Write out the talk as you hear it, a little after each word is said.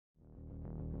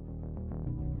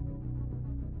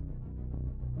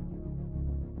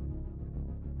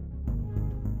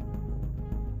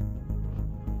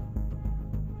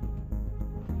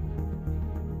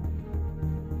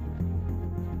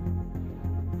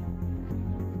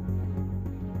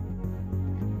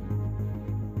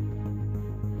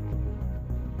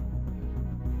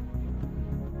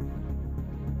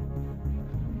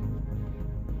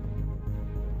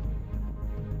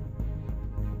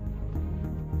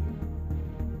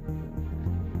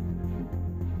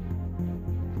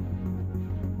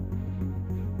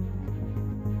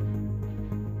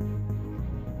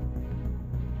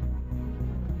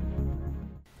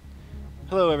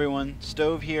Hello everyone,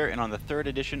 Stove here, and on the third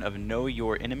edition of Know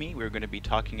Your Enemy, we're going to be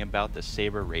talking about the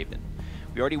Sabre Raven.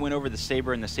 We already went over the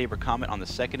Sabre and the Sabre Comet on the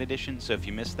second edition, so if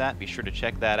you missed that, be sure to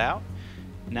check that out.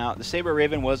 Now, the Sabre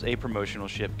Raven was a promotional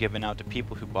ship given out to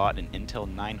people who bought an Intel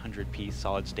 900p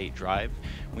solid-state drive.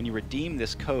 When you redeem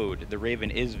this code, the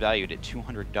Raven is valued at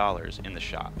 $200 in the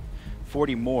shop,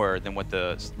 40 more than what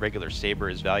the regular Sabre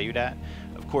is valued at.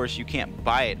 Of course, you can't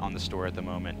buy it on the store at the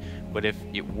moment, but if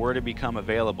it were to become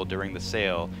available during the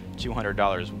sale,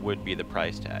 $200 would be the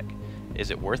price tag.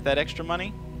 Is it worth that extra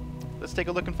money? Let's take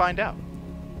a look and find out.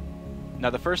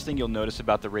 Now, the first thing you'll notice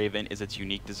about the Raven is its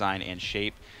unique design and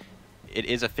shape. It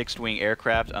is a fixed-wing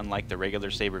aircraft, unlike the regular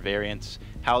Sabre variants.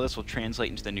 How this will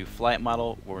translate into the new flight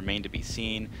model will remain to be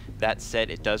seen. That said,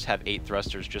 it does have 8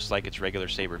 thrusters, just like its regular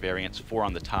Sabre variants, 4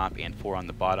 on the top and 4 on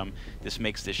the bottom. This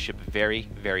makes this ship very,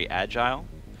 very agile.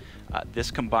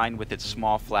 This, combined with its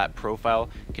small flat profile,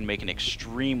 can make an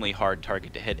extremely hard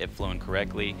target to hit if flown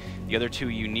correctly. The other two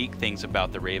unique things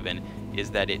about the Raven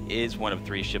is that it is one of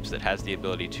 3 ships that has the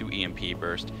ability to EMP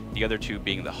burst, the other 2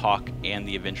 being the Hawk and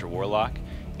the Avenger Warlock.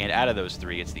 And out of those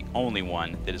 3, it's the only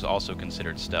one that is also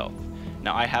considered stealth.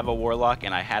 Now, I have a Warlock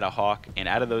and I had a Hawk, and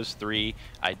out of those 3,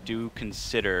 I do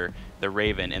consider the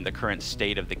Raven in the current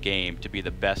state of the game to be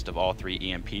the best of all 3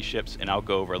 EMP ships, and I'll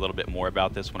go over a little bit more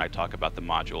about this when I talk about the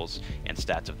modules and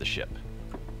stats of the ship.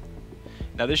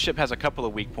 Now, this ship has a couple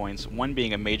of weak points, one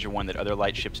being a major one that other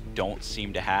light ships don't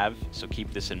seem to have, so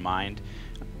keep this in mind.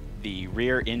 The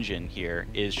rear engine here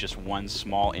is just one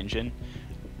small engine.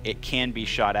 It can be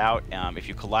shot out. If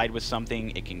you collide with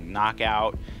something, it can knock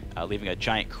out, leaving a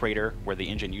giant crater where the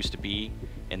engine used to be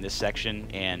in this section.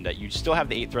 And you still have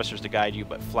the 8 thrusters to guide you,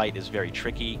 but flight is very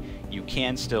tricky. You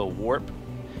can still warp.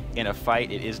 In a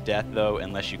fight, it is death, though,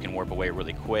 unless you can warp away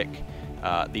really quick.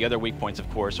 The other weak points, of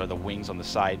course, are the wings on the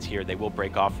sides here. They will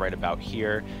break off right about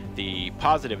here. The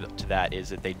positive to that is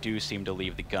that they do seem to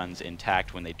leave the guns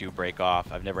intact when they do break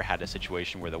off. I've never had a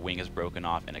situation where the wing is broken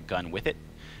off and a gun with it.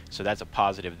 So that's a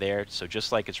positive there. So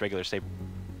just like its regular Sabre.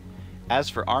 As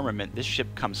for armament, this ship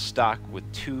comes stock with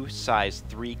 2 size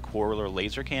 3-quarter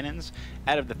laser cannons.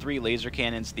 Out of the 3 laser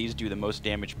cannons, these do the most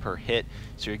damage per hit,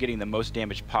 so you're getting the most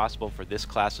damage possible for this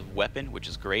class of weapon, which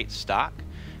is great stock.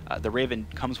 The Raven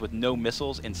comes with no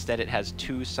missiles. Instead, it has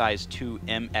 2 size 2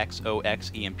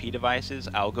 MXOX EMP devices.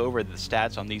 I'll go over the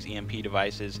stats on these EMP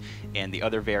devices and the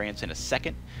other variants in a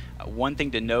second. One thing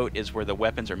to note is where the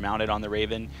weapons are mounted on the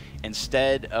Raven.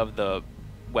 Instead of the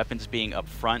weapons being up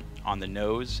front on the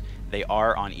nose, they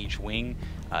are on each wing.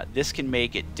 This can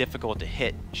make it difficult to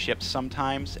hit ships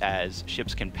sometimes, as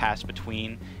ships can pass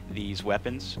between these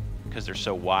weapons because they're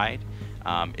so wide.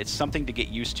 It's something to get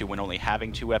used to when only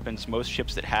having 2 weapons. Most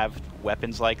ships that have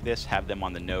weapons like this have them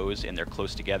on the nose and they're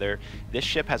close together. This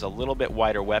ship has a little bit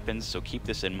wider weapons, so keep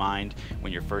this in mind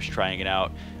when you're first trying it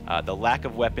out. The lack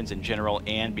of weapons in general,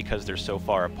 and because they're so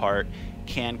far apart,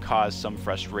 can cause some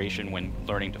frustration when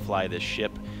learning to fly this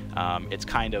ship. It's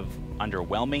kind of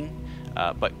underwhelming,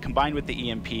 but combined with the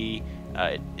EMP,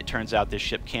 it turns out this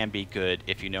ship can be good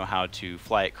if you know how to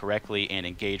fly it correctly and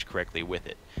engage correctly with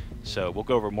it. So we'll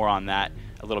go over more on that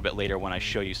a little bit later when I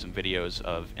show you some videos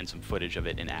of and some footage of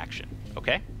it in action.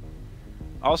 Okay?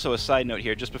 Also, a side note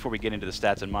here, just before we get into the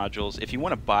stats and modules, if you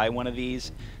want to buy one of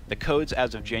these, the codes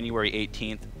as of January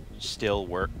 18th still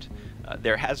worked.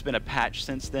 There has been a patch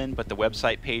since then, but the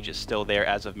website page is still there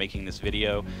as of making this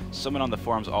video. Someone on the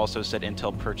forums also said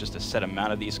Intel purchased a set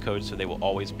amount of these codes, so they will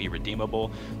always be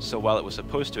redeemable. So while it was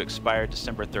supposed to expire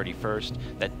December 31st,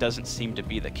 that doesn't seem to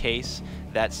be the case.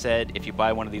 That said, if you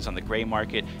buy one of these on the gray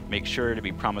market, make sure to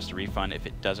be promised a refund if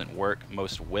it doesn't work.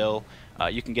 Most will.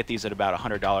 You can get these at about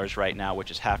 $100 right now, which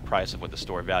is half price of what the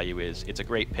store value is. It's a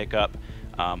great pickup.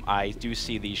 I do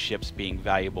see these ships being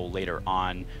valuable later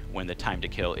on when the time to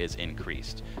kill is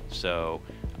increased. So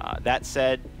that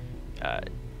said,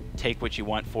 take what you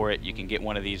want for it. You can get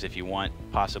one of these if you want,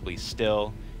 possibly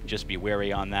still. Just be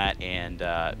wary on that, and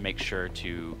make sure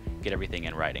to get everything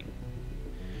in writing.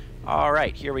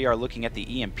 Alright, here we are looking at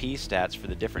the EMP stats for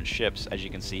the different ships. As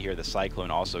you can see here, the Cyclone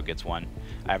also gets one.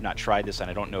 I have not tried this, and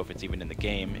I don't know if it's even in the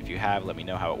game. If you have, let me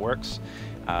know how it works.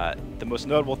 The most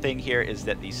notable thing here is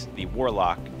that the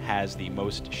Warlock has the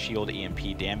most shield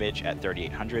EMP damage at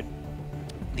 3,800.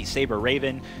 The Sabre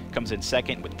Raven comes in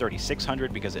second with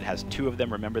 3,600 because it has 2 of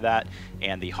them, remember that,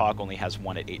 and the Hawk only has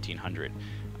 1 at 1,800.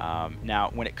 Now,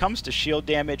 when it comes to shield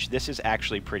damage, this is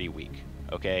actually pretty weak.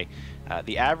 Okay,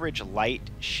 the average light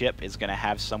ship is going to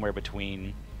have somewhere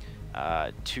between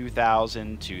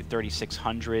 2,000 to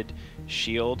 3,600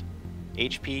 shield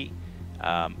HP.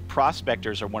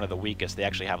 Prospectors are one of the weakest. They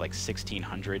actually have like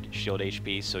 1600 shield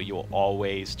HP, so you will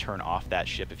always turn off that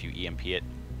ship if you EMP it.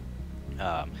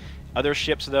 Other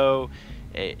ships, though,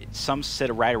 some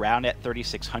sit right around at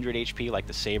 3600 HP, like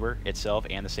the Sabre itself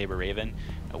and the Sabre Raven,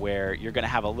 where you're going to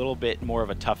have a little bit more of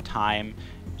a tough time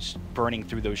burning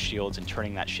through those shields and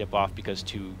turning that ship off, because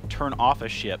to turn off a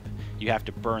ship, you have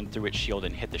to burn through its shield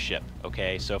and hit the ship,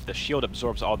 okay? So if the shield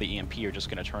absorbs all the EMP, you're just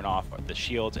going to turn off the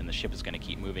shields and the ship is going to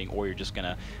keep moving, or you're just going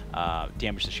to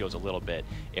damage the shields a little bit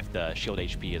if the shield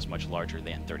HP is much larger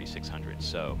than 3600.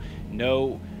 So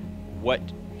know what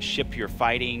ship you're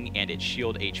fighting and its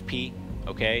shield HP,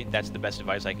 okay? That's the best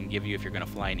advice I can give you if you're going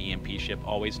to fly an EMP ship.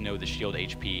 Always know the shield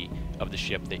HP of the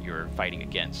ship that you're fighting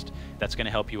against. That's going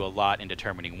to help you a lot in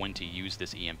determining when to use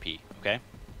this EMP, okay?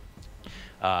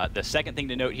 The second thing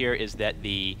to note here is that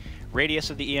the radius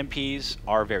of the EMPs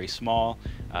are very small,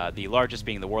 the largest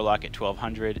being the Warlock at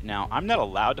 1200. Now, I'm not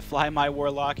allowed to fly my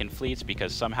Warlock in fleets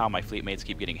because somehow my fleet mates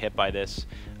keep getting hit by this.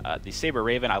 The Sabre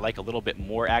Raven I like a little bit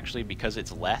more, actually, because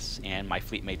it's less and my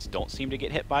fleet mates don't seem to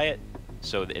get hit by it,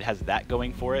 so it has that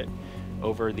going for it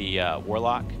over the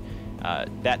Warlock.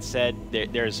 That said,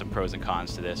 there's some pros and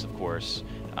cons to this, of course.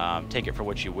 Take it for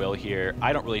what you will here.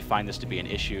 I don't really find this to be an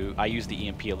issue. I use the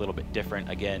EMP a little bit different.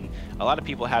 Again, a lot of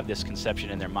people have this conception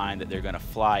in their mind that they're going to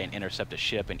fly and intercept a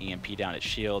ship and EMP down its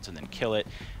shields and then kill it.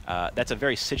 That's a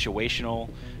very situational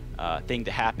thing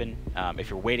to happen. If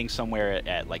you're waiting somewhere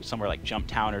at somewhere like Jump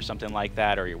Town or something like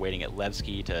that, or you're waiting at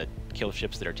Levski to kill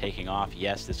ships that are taking off,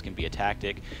 yes, this can be a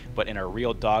tactic. But in a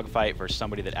real dogfight versus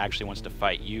somebody that actually wants to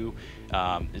fight you,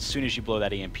 as soon as you blow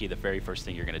that EMP, the very first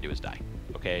thing you're going to do is die.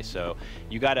 Okay, so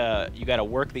you gotta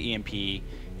work the EMP,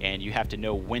 and you have to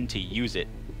know when to use it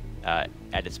at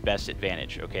its best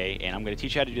advantage. Okay, and I'm going to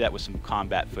teach you how to do that with some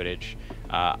combat footage.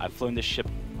 I've flown this ship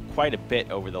quite a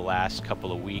bit over the last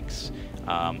couple of weeks.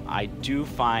 I do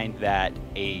find that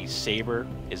a Sabre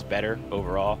is better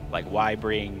overall. Like, why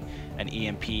bring an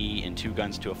EMP and 2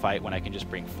 guns to a fight when I can just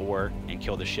bring 4 and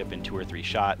kill the ship in 2 or 3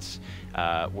 shots,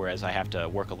 whereas I have to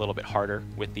work a little bit harder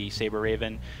with the Sabre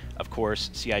Raven. Of course,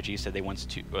 CIG said they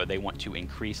want to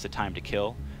increase the time to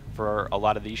kill for a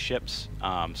lot of these ships.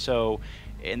 So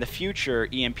in the future,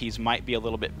 EMPs might be a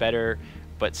little bit better,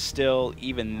 but still,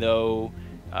 even though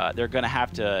they're going to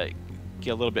have to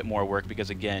get a little bit more work, because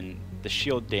again, the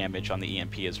shield damage on the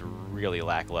EMP is really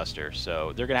lackluster.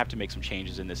 So they're going to have to make some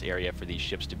changes in this area for these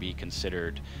ships to be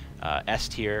considered S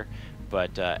tier.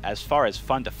 But as far as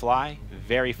fun to fly,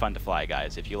 very fun to fly,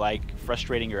 guys. If you like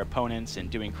frustrating your opponents and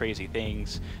doing crazy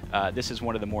things, this is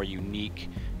one of the more unique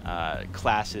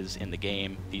classes in the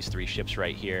game, these 3 ships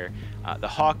right here. The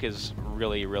Hawk is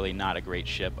really not a great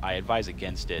ship. I advise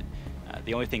against it.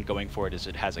 The only thing going for it is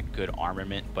it has a good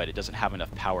armament, but it doesn't have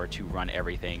enough power to run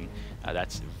everything.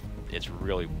 It's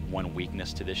really one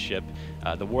weakness to this ship.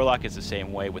 The Warlock is the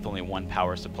same way, with only 1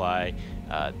 power supply.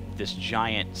 This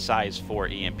giant size 4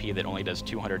 EMP that only does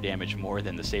 200 damage more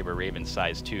than the Sabre Raven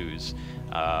size 2s.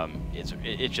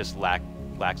 It just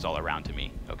lacks all around to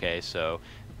me. Okay, so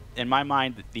in my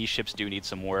mind, these ships do need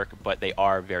some work, but they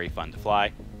are very fun to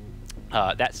fly.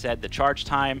 That said, the charge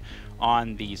time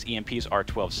on these EMPs are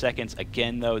 12 seconds.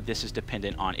 Again, though, this is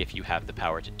dependent on if you have the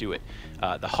power to do it.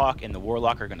 The Hawk and the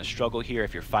Warlock are going to struggle here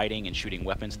if you're fighting and shooting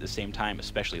weapons at the same time,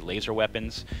 especially laser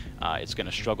weapons. It's going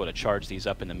to struggle to charge these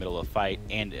up in the middle of the fight,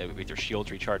 and with your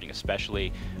shields recharging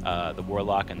especially, the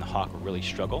Warlock and the Hawk will really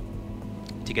struggle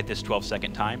to get this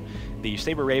 12-second time. The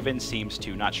Sabre Raven seems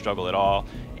to not struggle at all,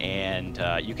 and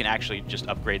you can actually just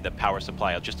upgrade the power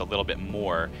supply just a little bit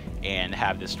more and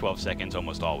have this 12 seconds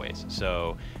almost always.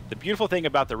 So the beautiful thing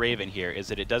about the Raven here is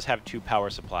that it does have 2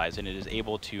 power supplies, and it is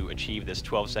able to achieve this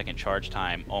 12-second charge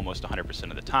time almost 100%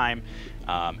 of the time.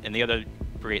 And the other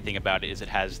great thing about it is it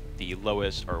has the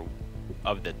lowest, or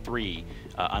of the 3,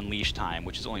 unleash time,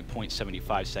 which is only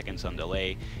 0.75 seconds on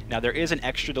delay. Now, there is an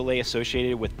extra delay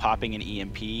associated with popping an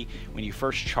EMP. When you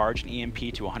first charge an EMP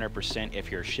to 100%,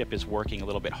 if your ship is working a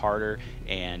little bit harder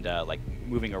and like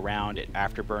moving around at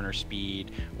afterburner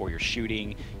speed, or you're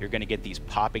shooting, you're going to get these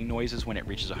popping noises. When it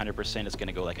reaches 100%, it's going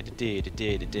to go like a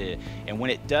da-da-da-da-da. And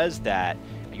when it does that,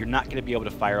 you're not going to be able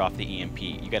to fire off the EMP.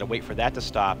 You got to wait for that to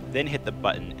stop, then hit the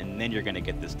button, and then you're going to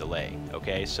get this delay.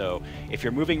 Okay, so if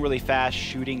you're moving really fast,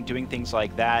 shooting, doing things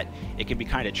like that, it can be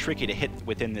kind of tricky to hit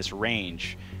within this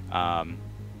range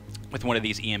with one of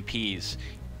these EMPs.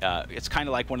 It's kind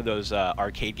of like one of those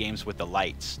arcade games with the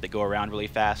lights that go around really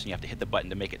fast and you have to hit the button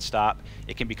to make it stop.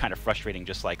 It can be kind of frustrating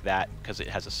just like that because it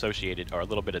has associated, or a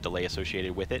little bit of delay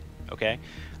associated with it. Okay,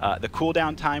 the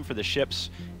cooldown time for the ships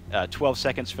 12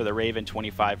 seconds for the Raven,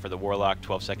 25 for the Warlock,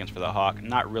 12 seconds for the Hawk.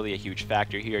 Not really a huge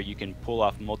factor here. You can pull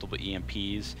off multiple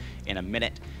EMPs in a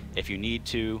minute if you need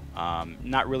to.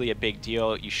 Not really a big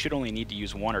deal. You should only need to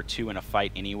use 1 or 2 in a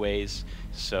fight anyways,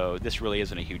 so this really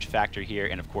isn't a huge factor here.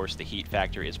 And of course the heat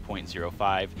factor is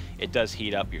 0.05. It does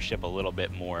heat up your ship a little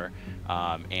bit more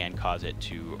and cause it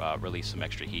to release some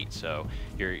extra heat. So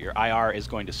your IR is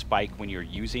going to spike when you're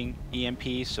using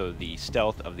EMP, so the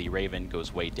stealth of the Raven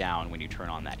goes way down when you turn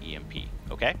on that EMP,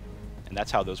 okay? And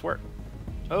that's how those work.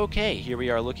 Okay, here we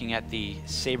are looking at the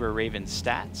Sabre Raven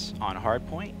stats on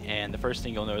hardpoint, and the first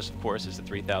thing you'll notice, of course, is the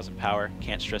 3000 power.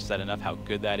 Can't stress that enough, how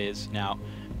good that is. Now,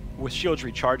 with shields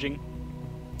recharging,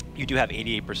 you do have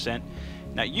 88%.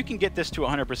 Now, you can get this to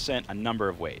 100% a number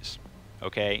of ways,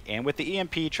 okay? And with the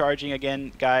EMP charging,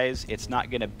 again, guys, it's not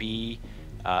going to be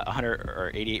 100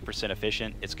 or 88%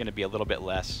 efficient. It's going to be a little bit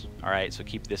less, all right? So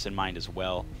keep this in mind as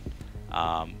well.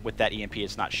 With that EMP,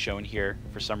 it's not shown here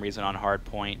for some reason on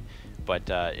hardpoint, but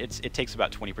it takes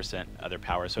about 20% other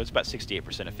power, so it's about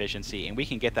 68% efficiency, and we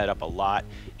can get that up a lot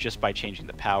just by changing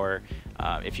the power.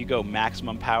 If you go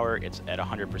maximum power, it's at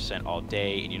 100% all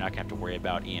day, and you're not going to have to worry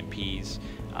about EMPs.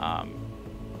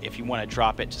 If you want to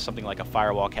drop it to something like a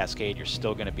Firewall Cascade, you're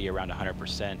still going to be around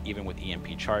 100%. Even with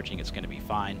EMP charging, it's going to be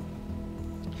fine.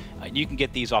 You can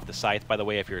get these off the scythe, by the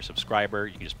way. If you're a subscriber,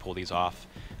 you can just pull these off.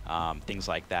 Things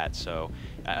like that. So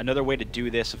another way to do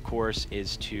this, of course,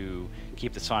 is to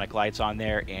keep the sonic lights on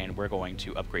there, and we're going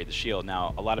to upgrade the shield.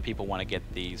 Now, a lot of people want to get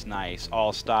these nice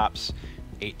all stops,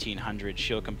 1800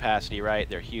 shield capacity, right?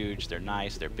 They're huge, they're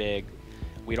nice, they're big.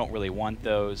 We don't really want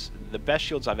those. The best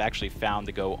shields I've actually found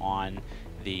to go on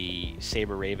the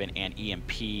Sabre Raven and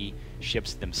EMP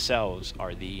ships themselves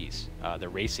are these, the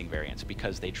racing variants,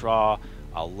 because they draw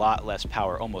a lot less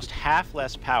power, almost half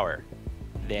less power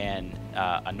than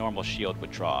a normal shield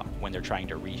would draw when they're trying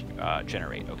to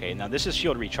regenerate. Okay, now this is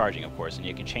shield recharging, of course, and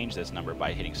you can change this number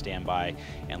by hitting standby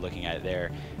and looking at it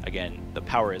there. Again, the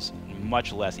power is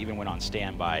much less even when on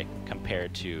standby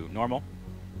compared to normal.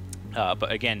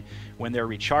 But again, when they're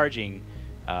recharging,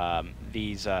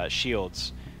 these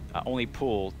shields only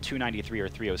pull 293 or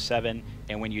 307,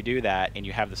 and when you do that and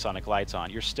you have the sonic lights on,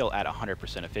 you're still at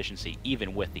 100% efficiency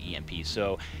even with the EMP.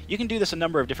 So you can do this a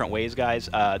number of different ways, guys.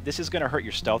 This is going to hurt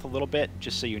your stealth a little bit,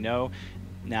 just so you know.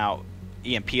 Now,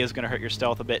 EMP is going to hurt your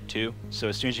stealth a bit too, so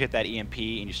as soon as you hit that EMP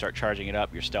and you start charging it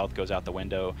up, your stealth goes out the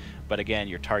window. But again,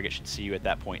 your target should see you at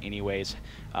that point anyways.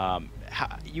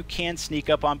 You can sneak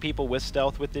up on people with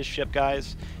stealth with this ship,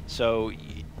 guys, so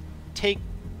take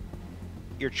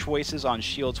your choices on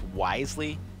shields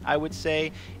wisely, I would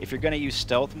say. If you're going to use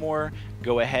stealth more,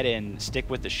 go ahead and stick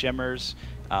with the shimmers.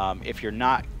 If you're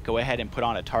not, go ahead and put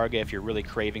on a target if you're really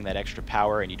craving that extra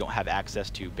power and you don't have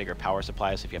access to bigger power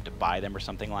supplies, if you have to buy them or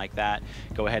something like that.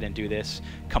 Go ahead and do this.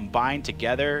 Combined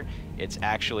together, it's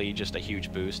actually just a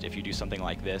huge boost. If you do something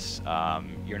like this,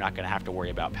 you're not going to have to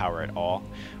worry about power at all.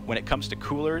 When it comes to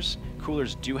coolers,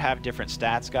 coolers do have different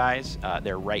stats, guys.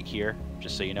 They're right here,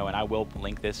 just so you know, and I will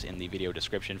link this in the video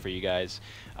description for you guys.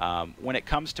 When it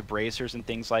comes to bracers and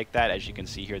things like that, as you can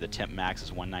see here, the temp max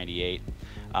is 198.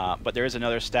 But there is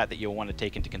another stat that you'll want to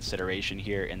take into consideration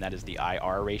here, and that is the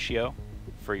IR ratio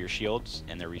for your shields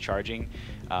and their recharging.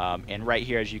 And right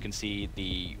here, as you can see,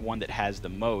 the one that has the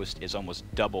most is almost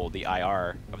double the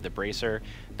IR of the bracer.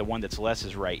 The one that's less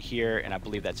is right here, and I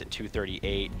believe that's at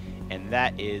 238, and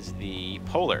that is the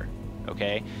polar.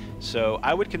 Okay, so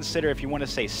I would consider, if you want to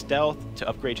say stealth, to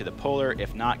upgrade to the polar.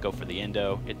 If not, go for the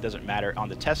Indo. It doesn't matter. On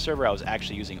the test server, I was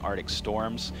actually using Arctic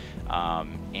Storms,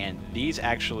 and these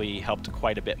actually helped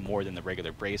quite a bit more than the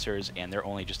regular bracers, and they're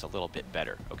only just a little bit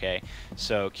better. Okay,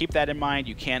 so keep that in mind.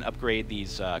 You can upgrade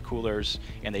these coolers,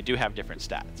 and they do have different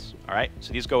stats. All right,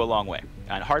 so these go a long way.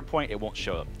 On hardpoint, it won't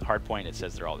show up. Hardpoint, it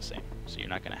says they're all the same, so you're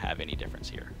not going to have any difference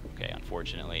here. Okay,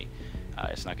 unfortunately.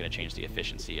 It's not going to change the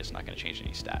efficiency. It's not going to change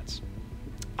any stats.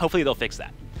 Hopefully they'll fix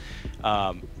that.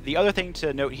 The other thing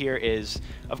to note here is,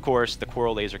 of course, the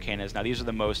Coral laser cannons. Now these are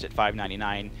the most at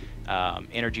 599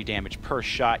 energy damage per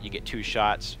shot. You get 2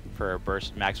 shots for a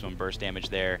burst, maximum burst damage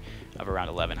there of around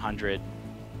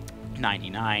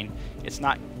 1199. It's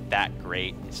not that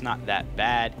great. It's not that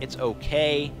bad. It's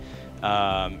okay.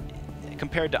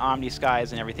 Compared to Omni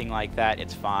Skies and everything like that,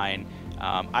 it's fine.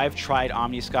 I've tried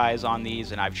Omni Skies on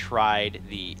these, and I've tried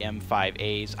the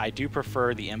M5As. I do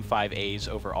prefer the M5As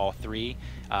over all 3.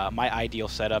 My ideal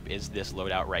setup is this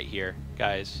loadout right here,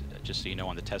 guys. Just so you know,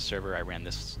 on the test server, I ran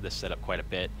this setup quite a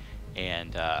bit,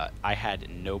 and I had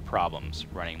no problems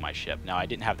running my ship. Now, I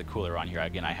didn't have the cooler on here.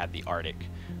 Again, I had the Arctic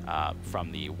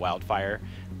from the Wildfire,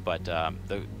 but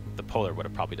the polar would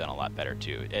have probably done a lot better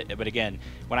too. But again,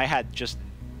 when I had just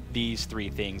these three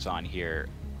things on here,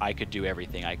 I could do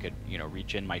everything. I could, you know,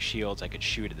 regen my shields, I could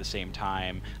shoot at the same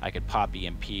time, I could pop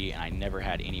EMP, and I never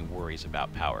had any worries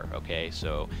about power, okay?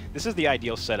 So this is the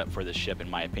ideal setup for this ship, in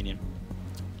my opinion.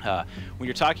 When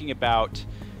you're talking about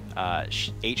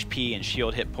HP and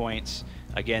shield hit points,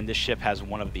 again, this ship has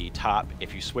one of the top.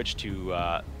 If you switch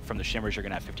to from the shimmers, you're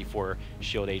going to have 54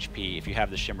 shield HP. If you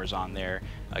have the shimmers on there,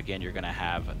 again, you're going to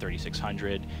have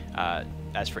 3600.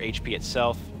 As for HP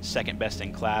itself, second best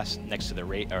in class next to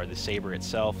the Sabre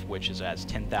itself, which is as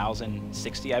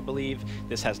 10,060, I believe.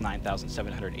 This has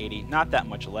 9,780, not that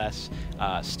much less.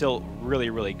 Still really,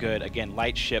 really good. Again,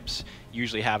 light ships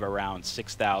usually have around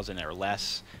 6,000 or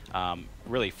less.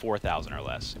 Really 4,000 or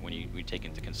less when you take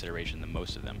into consideration the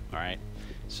most of them. All right,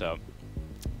 so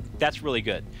that's really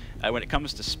good. When it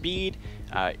comes to speed,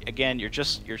 again, you're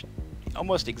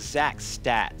almost exact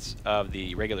stats of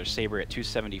the regular Sabre at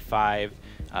 275,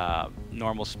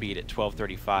 normal speed at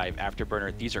 1235,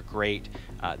 afterburner. These are great.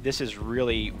 This is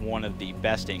really one of the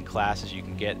best in classes you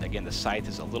can get. Again, the scythe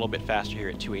is a little bit faster here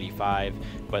at 285,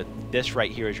 but this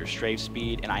right here is your strafe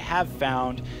speed. And I have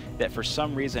found that for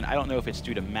some reason, I don't know if it's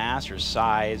due to mass or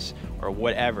size or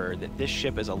whatever, that this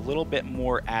ship is a little bit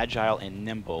more agile and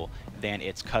nimble than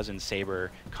its cousin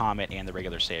Sabre, Comet, and the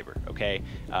regular Sabre, okay?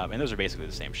 And those are basically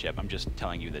the same ship. I'm just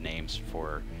telling you the names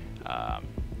for, I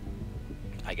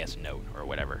guess, note or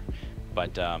whatever.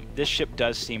 But this ship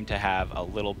does seem to have a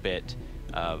little bit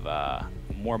of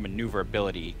more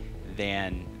maneuverability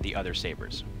than the other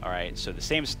Sabres, all right? So the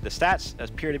stats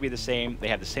appear to be the same. They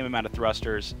have the same amount of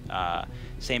thrusters,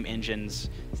 same engines,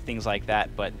 things like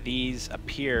that, but these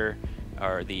appear,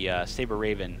 or the Sabre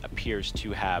Raven appears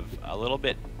to have a little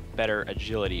bit better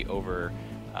agility over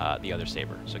the other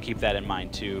Sabre. So keep that in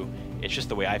mind too. It's just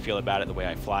the way I feel about it, the way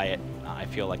I fly it. I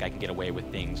feel like I can get away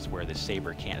with things where the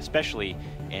Sabre can't, especially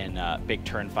in big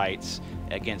turn fights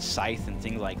against Scythe and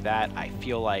things like that. I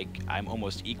feel like I'm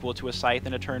almost equal to a Scythe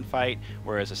in a turn fight,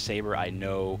 whereas a Sabre, I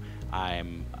know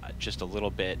I'm just a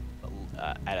little bit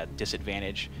at a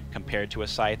disadvantage compared to a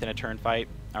Scythe in a turn fight,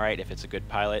 all right, if it's a good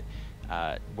pilot.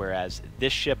 Whereas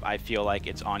this ship, I feel like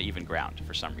it's on even ground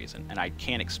for some reason, and I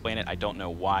can't explain it. I don't know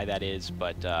why that is,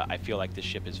 but I feel like this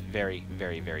ship is very,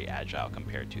 very, very agile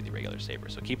compared to the regular Sabre.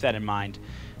 So keep that in mind,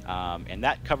 and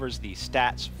that covers the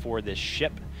stats for this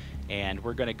ship. And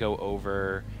we're going to go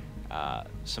over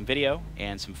some video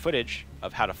and some footage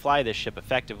of how to fly this ship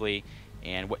effectively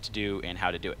and what to do and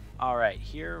how to do it. All right,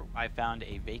 here I found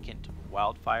a vacant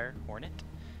Wildfire Hornet.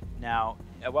 Now,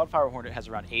 a Wildfire Hornet has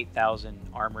around 8,000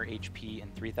 armor HP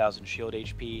and 3,000 shield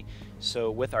HP,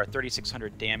 so with our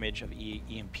 3,600 damage of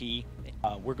EMP,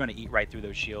 we're going to eat right through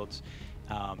those shields.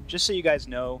 Just so you guys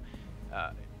know,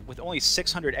 with only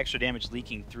 600 extra damage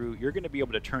leaking through, you're going to be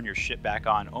able to turn your ship back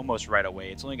on almost right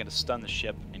away. It's only going to stun the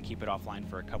ship and keep it offline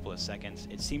for a couple of seconds.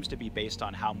 It seems to be based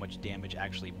on how much damage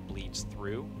actually bleeds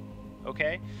through.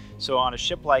 Okay, so on a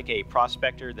ship like a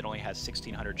Prospector that only has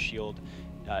 1,600 shield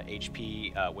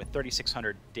HP with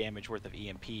 3,600 damage worth of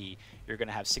EMP, you're going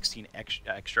to have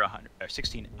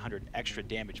 1,600 extra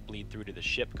damage bleed through to the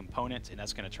ship components, and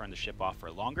that's going to turn the ship off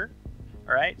for longer.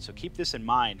 All right, so keep this in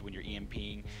mind when you're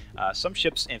EMPing. Some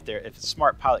ships, if it's a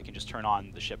smart pilot, can just turn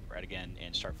on the ship right again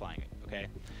and start flying it. Okay.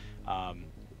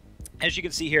 As you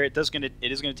can see here, it is going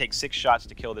to take 6 shots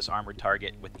to kill this armored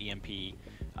target with EMP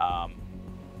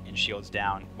and shields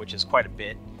down, which is quite a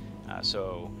bit.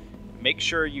 So make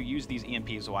sure you use these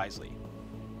EMPs wisely,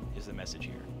 is the message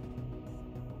here.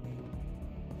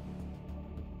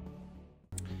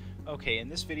 Okay, in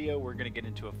this video we're going to get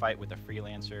into a fight with a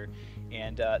freelancer,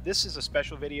 and this is a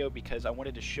special video because I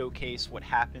wanted to showcase what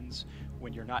happens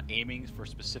when you're not aiming for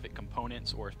specific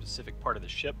components or a specific part of the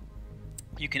ship.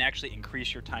 You can actually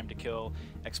increase your time to kill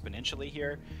exponentially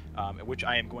here, which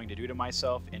I am going to do to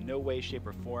myself. In no way, shape,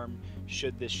 or form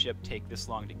should this ship take this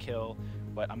long to kill,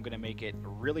 but I'm going to make it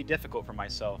really difficult for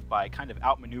myself by kind of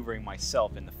outmaneuvering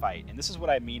myself in the fight. And this is what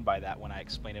I mean by that when I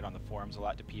explain it on the forums a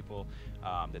lot to people,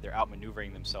 that they're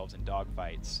outmaneuvering themselves in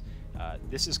dogfights.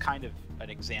 This is kind of an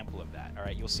example of that. All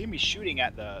right, you'll see me shooting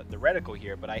at the reticle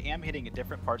here, but I am hitting at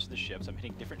different parts of the ships. I'm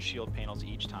hitting different shield panels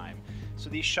each time. So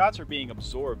these shots are being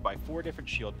absorbed by 4 different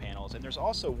shield panels, and there's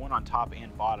also one on top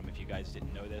and bottom if you guys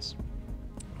didn't know this.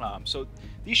 So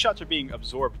these shots are being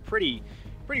absorbed pretty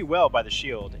well by the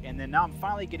shield, and then now I'm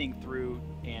finally getting through,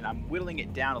 and I'm whittling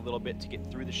it down a little bit to get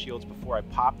through the shields before I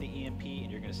pop the EMP,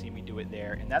 and you're going to see me do it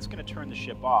there, and that's going to turn the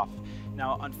ship off.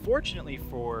 Now, unfortunately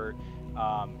for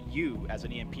you as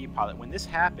an EMP pilot, when this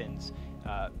happens,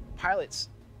 pilots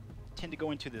tend to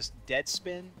go into this dead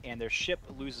spin, and their ship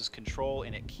loses control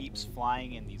and it keeps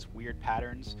flying in these weird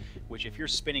patterns, which if you're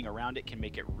spinning around it can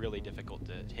make it really difficult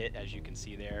to hit, as you can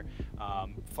see there.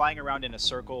 Flying around in a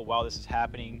circle while this is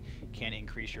happening can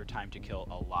increase your time to kill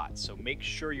a lot. So make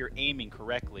sure you're aiming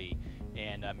correctly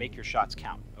and make your shots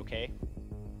count, okay?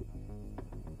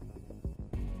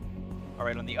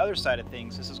 Alright, on the other side of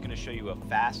things, this is going to show you a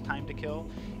fast time to kill,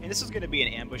 and this is going to be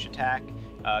an ambush attack,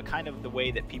 kind of the way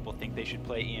that people think they should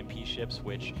play EMP ships,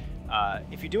 which,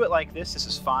 if you do it like this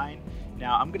is fine.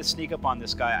 Now, I'm going to sneak up on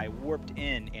this guy. I warped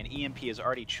in, and EMP is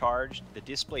already charged. The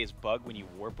display is bugged when you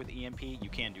warp with EMP. You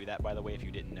can do that, by the way, if you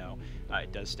didn't know.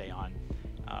 It does stay on.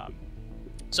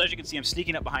 So as you can see, I'm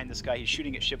sneaking up behind this guy. He's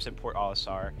shooting at ships in Port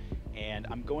Olisar, and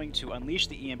I'm going to unleash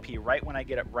the EMP right when I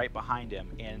get up right behind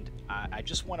him, and I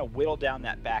just want to whittle down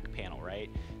that back panel, right?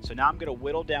 So now I'm going to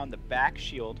whittle down the back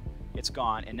shield. It's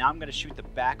gone, and now I'm going to shoot the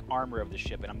back armor of the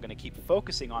ship, and I'm going to keep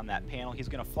focusing on that panel. He's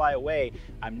going to fly away.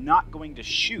 I'm not going to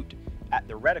shoot at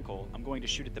the reticle. I'm going to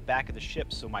shoot at the back of the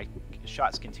ship, so my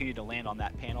shots continue to land on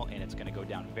that panel, and it's going to go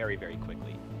down very, very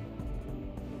quickly.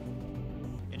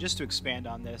 And just to expand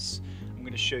on this, I'm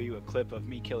going to show you a clip of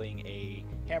me killing a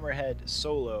Hammerhead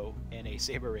solo in a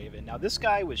Sabre Raven. Now this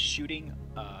guy was shooting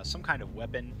some kind of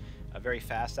weapon very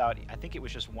fast out. I think it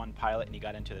was just one pilot and he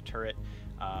got into the turret.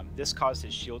 This caused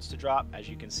his shields to drop, as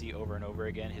you can see over and over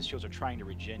again. His shields are trying to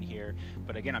regen here,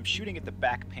 but again, I'm shooting at the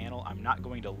back panel. I'm not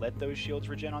going to let those shields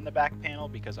regen on the back panel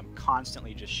because I'm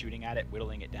constantly just shooting at it,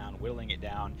 whittling it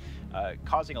down,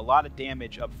 causing a lot of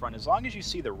damage up front. As long as you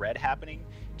see the red happening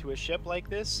to a ship like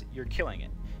this, you're killing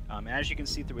it. And as you can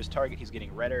see through his target, he's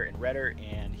getting redder and redder,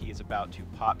 and he is about to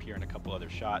pop here in a couple other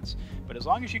shots. But as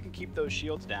long as you can keep those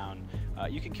shields down,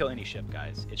 you can kill any ship,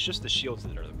 guys. It's just the shields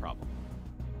that are the problem.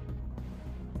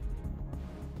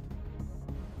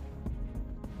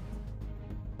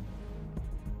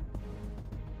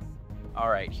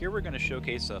 Alright, here we're going to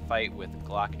showcase a fight with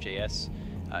Glock JS.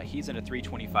 He's in a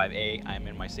 325A, I'm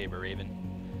in my Sabre Raven.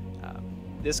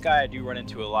 This guy I do run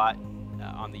into a lot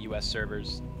on the US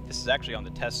servers. This is actually on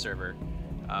the test server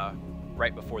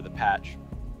right before the patch,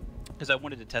 because I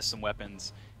wanted to test some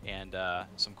weapons and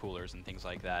some coolers and things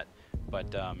like that.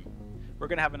 But we're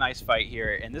going to have a nice fight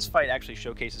here, and this fight actually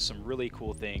showcases some really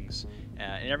cool things.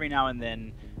 And every now and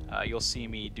then you'll see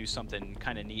me do something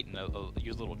kind of neat and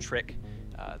use a little trick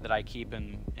that I keep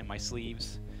in my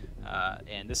sleeves.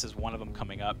 And this is one of them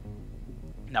coming up.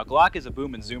 Now Glock is a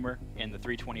boom and zoomer in the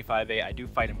 325A. I do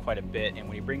fight him quite a bit, and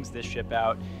when he brings this ship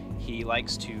out, he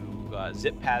likes to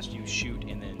zip past you, shoot,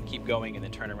 and then keep going, and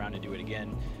then turn around and do it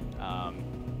again.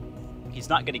 He's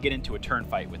not going to get into a turn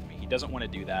fight with me. He doesn't want to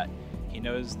do that. He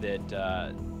knows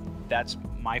that that's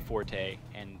my forte,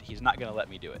 and he's not going to let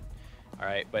me do it. All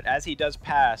right, but as he does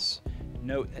pass,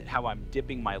 note how I'm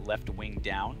dipping my left wing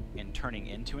down and turning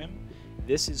into him.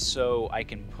 This is so I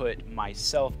can put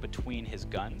myself between his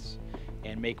guns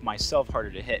and make myself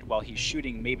harder to hit. While he's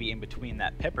shooting maybe in between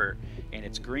that pepper and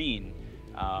it's green,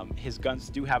 his guns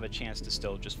do have a chance to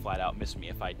still just flat out miss me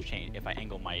if I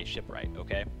angle my ship right,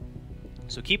 okay?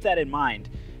 So keep that in mind.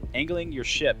 Angling your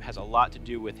ship has a lot to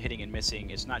do with hitting and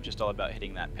missing. It's not just all about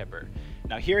hitting that pepper.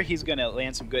 Now here he's going to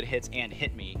land some good hits and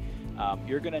hit me.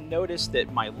 You're going to notice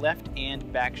that my left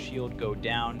and back shield go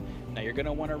down. Now you're going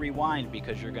to want to rewind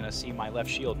because you're going to see my left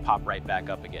shield pop right back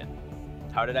up again.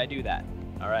 How did I do that?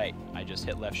 Alright, I just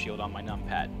hit left shield on my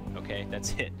numpad. Okay,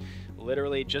 that's it.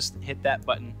 Literally just hit that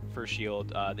button for shield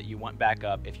that you want back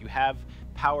up. If you have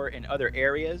power in other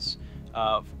areas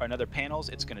or in other panels,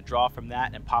 it's going to draw from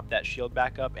that and pop that shield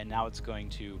back up, and now it's going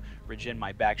to regen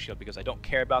my back shield because I don't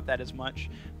care about that as much.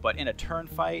 But in a turn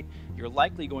fight, you're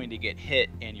likely going to get hit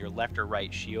in your left or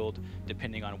right shield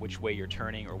depending on which way you're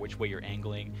turning or which way you're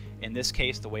angling. In this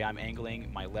case, the way I'm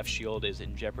angling, my left shield is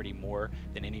in jeopardy more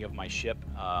than any of my ship,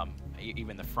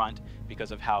 even the front,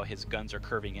 because of how his guns are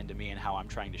curving into me and how I'm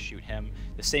trying to shoot him.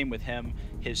 The same with him.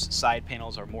 His side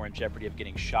panels are more in jeopardy of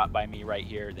getting shot by me right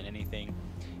here than anything.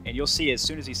 And you'll see as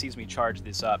soon as he sees me charge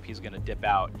this up, he's going to dip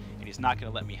out and he's not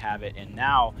going to let me have it. And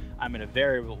now I'm in a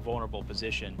very vulnerable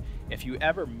position. If you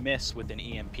ever miss with an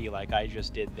EMP like I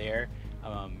just did there,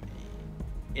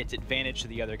 it's advantage to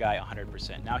the other guy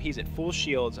 100%. Now he's at full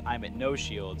shields, I'm at no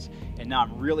shields, and now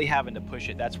I'm really having to push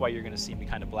it. That's why you're going to see me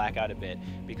kind of black out a bit,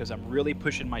 because I'm really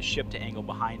pushing my ship to angle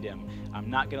behind him. I'm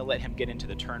not going to let him get into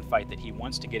the turn fight that he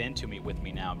wants to get into me with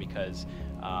me now, because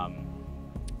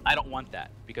I don't want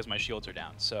that, because my shields are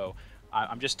down. So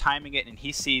I'm just timing it, and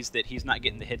he sees that he's not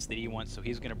getting the hits that he wants, so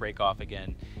he's going to break off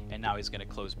again, and now he's going to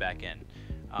close back in.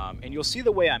 And you'll see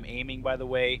the way I'm aiming, by the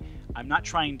way. I'm not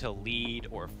trying to lead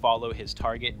or follow his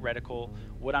target reticle.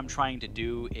 What I'm trying to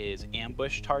do is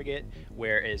ambush target,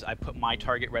 whereas I put my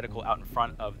target reticle out in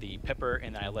front of the pipper,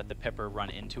 and then I let the pipper run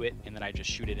into it, and then I just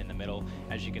shoot it in the middle.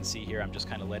 As you can see here, I'm just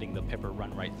kind of letting the pipper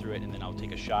run right through it, and then I'll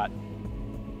take a shot.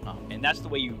 And that's the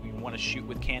way you want to shoot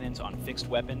with cannons on fixed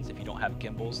weapons if you don't have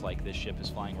gimbals like this ship is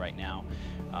flying right now.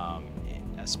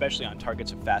 Especially on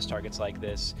targets or fast targets like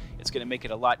this, it's going to make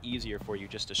it a lot easier for you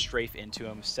just to strafe into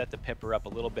them, set the pipper up a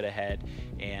little bit ahead,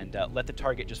 and let the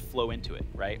target just flow into it,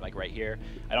 right? Like right here.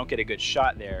 I don't get a good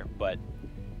shot there, but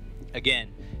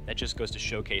again, that just goes to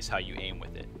showcase how you aim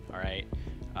with it, all right?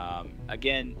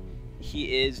 Again,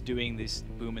 he is doing these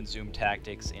boom and zoom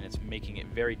tactics, and it's making it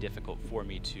very difficult for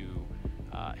me to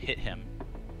hit him.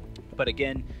 But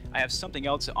again, I have something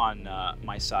else on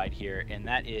my side here, and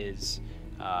that is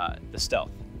the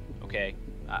stealth. Okay,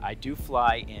 I do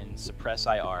fly in suppress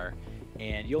IR,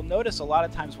 and you'll notice a lot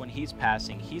of times when he's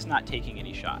passing, he's not taking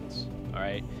any shots. All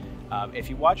right, if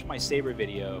you watch my Sabre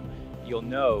video, you'll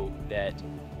know that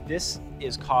this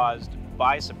is caused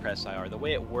by suppress IR. The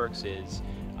way it works is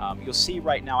you'll see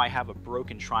right now I have a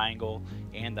broken triangle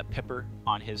and the pipper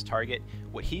on his target.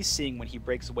 What he's seeing when he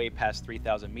breaks away past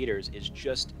 3,000 meters is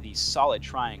just the solid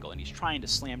triangle, and he's trying to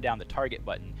slam down the target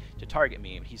button to target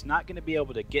me. He's not going to be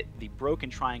able to get the broken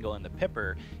triangle and the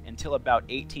pipper until about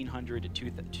 1,800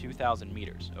 to 2,000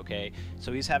 meters, okay?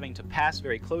 So he's having to pass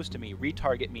very close to me,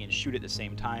 retarget me, and shoot at the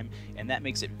same time, and that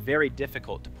makes it very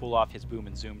difficult to pull off his boom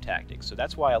and zoom tactics. So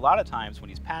that's why a lot of times when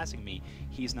he's passing me,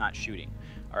 he's not shooting.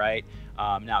 All right.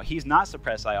 Now he's not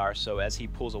suppress IR, so as he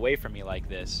pulls away from me like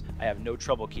this, I have no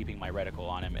trouble keeping my reticle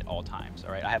on him at all times.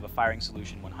 All right. I have a firing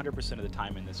solution 100% of the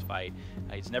time in this fight.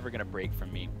 He's never going to break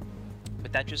from me.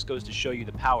 But that just goes to show you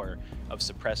the power of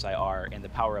suppress IR and the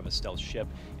power of a stealth ship,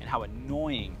 and how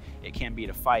annoying it can be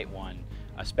to fight one,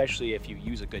 especially if you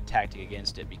use a good tactic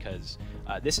against it, because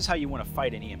this is how you want to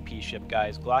fight an EMP ship,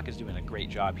 guys. Glock is doing a great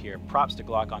job here. Props to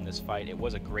Glock on this fight. It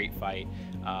was a great fight.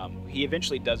 He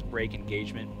eventually does break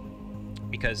engagement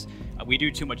because we do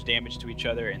too much damage to each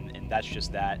other, and that's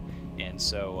just that. And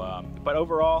so, but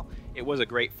overall, it was a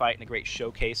great fight and a great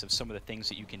showcase of some of the things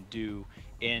that you can do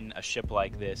in a ship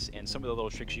like this, and some of the little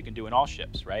tricks you can do in all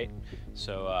ships, right?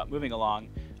 So moving along,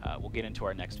 we'll get into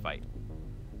our next fight.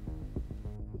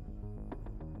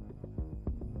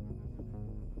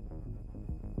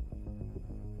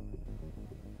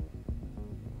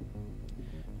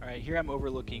 Alright, here I'm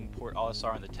overlooking Port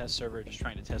Olisar on the test server, just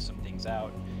trying to test some things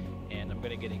out, and I'm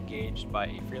going to get engaged by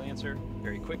a freelancer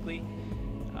very quickly.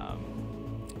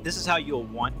 This is how you'll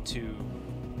want to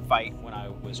fight when I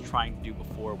was trying to do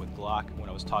before with Glock, when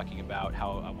I was talking about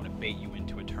how I want to bait you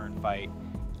into a turn fight,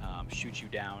 shoot you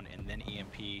down, and then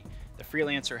EMP. The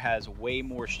freelancer has way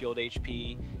more shield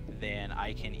HP than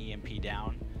I can EMP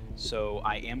down, so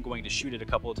I am going to shoot it a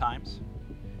couple of times.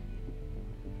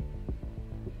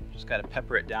 Just got to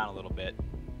pepper it down a little bit,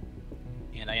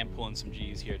 and I am pulling some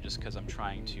G's here just because I'm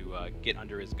trying to get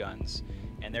under his guns.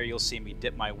 And there you'll see me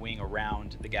dip my wing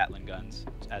around the Gatling guns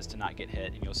as to not get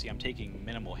hit, and you'll see I'm taking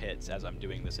minimal hits as I'm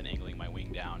doing this and angling my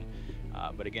wing down.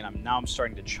 But again, I'm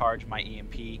starting to charge my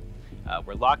EMP.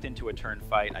 We're locked into a turn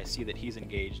fight. I see that he's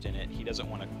engaged in it. He doesn't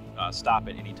want to stop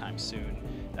it anytime soon.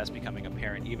 That's becoming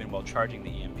apparent even while charging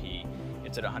the EMP.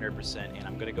 It's at 100%, and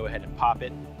I'm going to go ahead and pop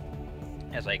it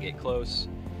as I get close.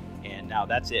 And now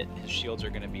that's it. His shields are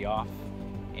going to be off,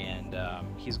 and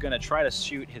he's going to try to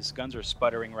shoot. His guns are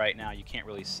sputtering right now. You can't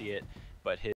really see it,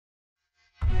 but his